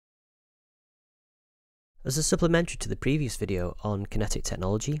As a supplementary to the previous video on kinetic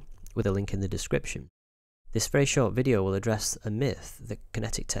technology, with a link in the description, this very short video will address a myth that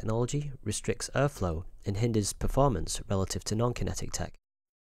kinetic technology restricts airflow and hinders performance relative to non-kinetic tech.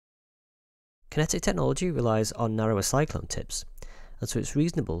 Kinetic technology relies on narrower cyclone tips, and so it's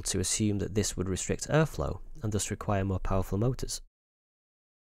reasonable to assume that this would restrict airflow and thus require more powerful motors.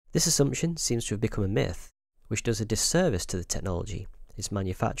 This assumption seems to have become a myth, which does a disservice to the technology, its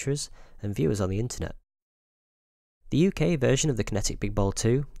manufacturers, and viewers on the internet. The UK version of the Cinetic Big Ball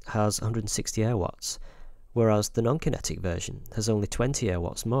 2 has 160 air watts, whereas the non-kinetic version has only 20 air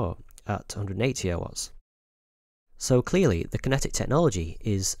watts more, at 180 air watts. So clearly, the kinetic technology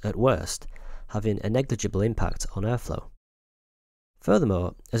is, at worst, having a negligible impact on airflow.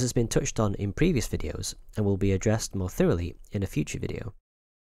 Furthermore, as has been touched on in previous videos, and will be addressed more thoroughly in a future video,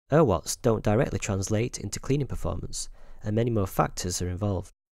 air watts don't directly translate into cleaning performance, and many more factors are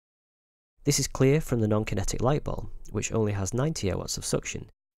involved. This is clear from the non-kinetic light bulb, which only has 90 air watts of suction,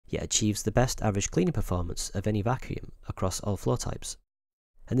 yet achieves the best average cleaning performance of any vacuum across all floor types.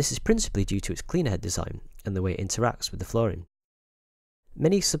 And this is principally due to its cleaner head design and the way it interacts with the flooring.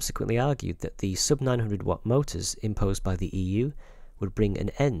 Many subsequently argued that the sub 900 watt motors imposed by the EU would bring an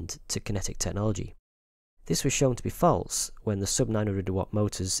end to kinetic technology. This was shown to be false when the sub 900 watt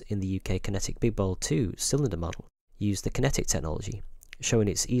motors in the UK Cinetic Big Ball 2 cylinder model used the kinetic technology, showing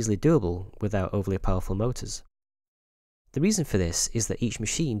it's easily doable without overly powerful motors. The reason for this is that each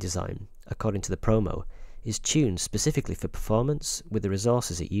machine design, according to the promo, is tuned specifically for performance with the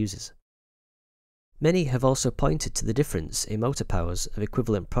resources it uses. Many have also pointed to the difference in motor powers of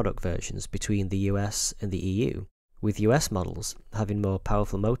equivalent product versions between the US and the EU, with US models having more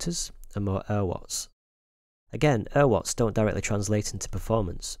powerful motors and more air watts. Again, air watts don't directly translate into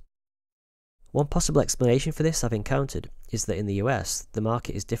performance. One possible explanation for this I've encountered is that in the US, the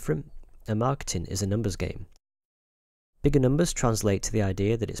market is different and marketing is a numbers game. Bigger numbers translate to the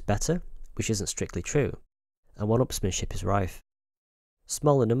idea that it's better, which isn't strictly true, and one-upsmanship is rife.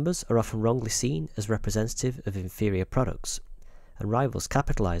 Smaller numbers are often wrongly seen as representative of inferior products, and rivals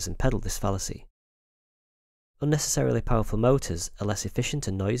capitalise and peddle this fallacy. Unnecessarily powerful motors are less efficient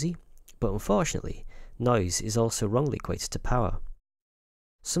and noisy, but unfortunately, noise is also wrongly equated to power.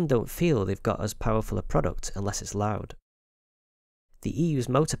 Some don't feel they've got as powerful a product unless it's loud. The EU's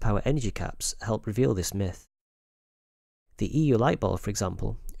motor power energy caps help reveal this myth. The EU light bulb, for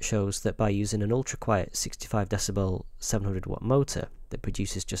example, shows that by using an ultra-quiet 65 decibel 700 watt motor that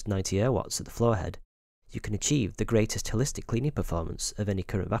produces just 90 air watts at the floor head, you can achieve the greatest holistic cleaning performance of any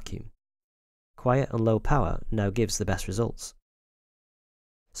current vacuum. Quiet and low power now gives the best results.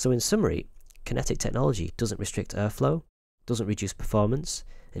 So in summary, kinetic technology doesn't restrict airflow, doesn't reduce performance,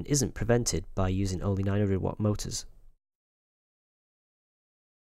 and isn't prevented by using only 900 watt motors.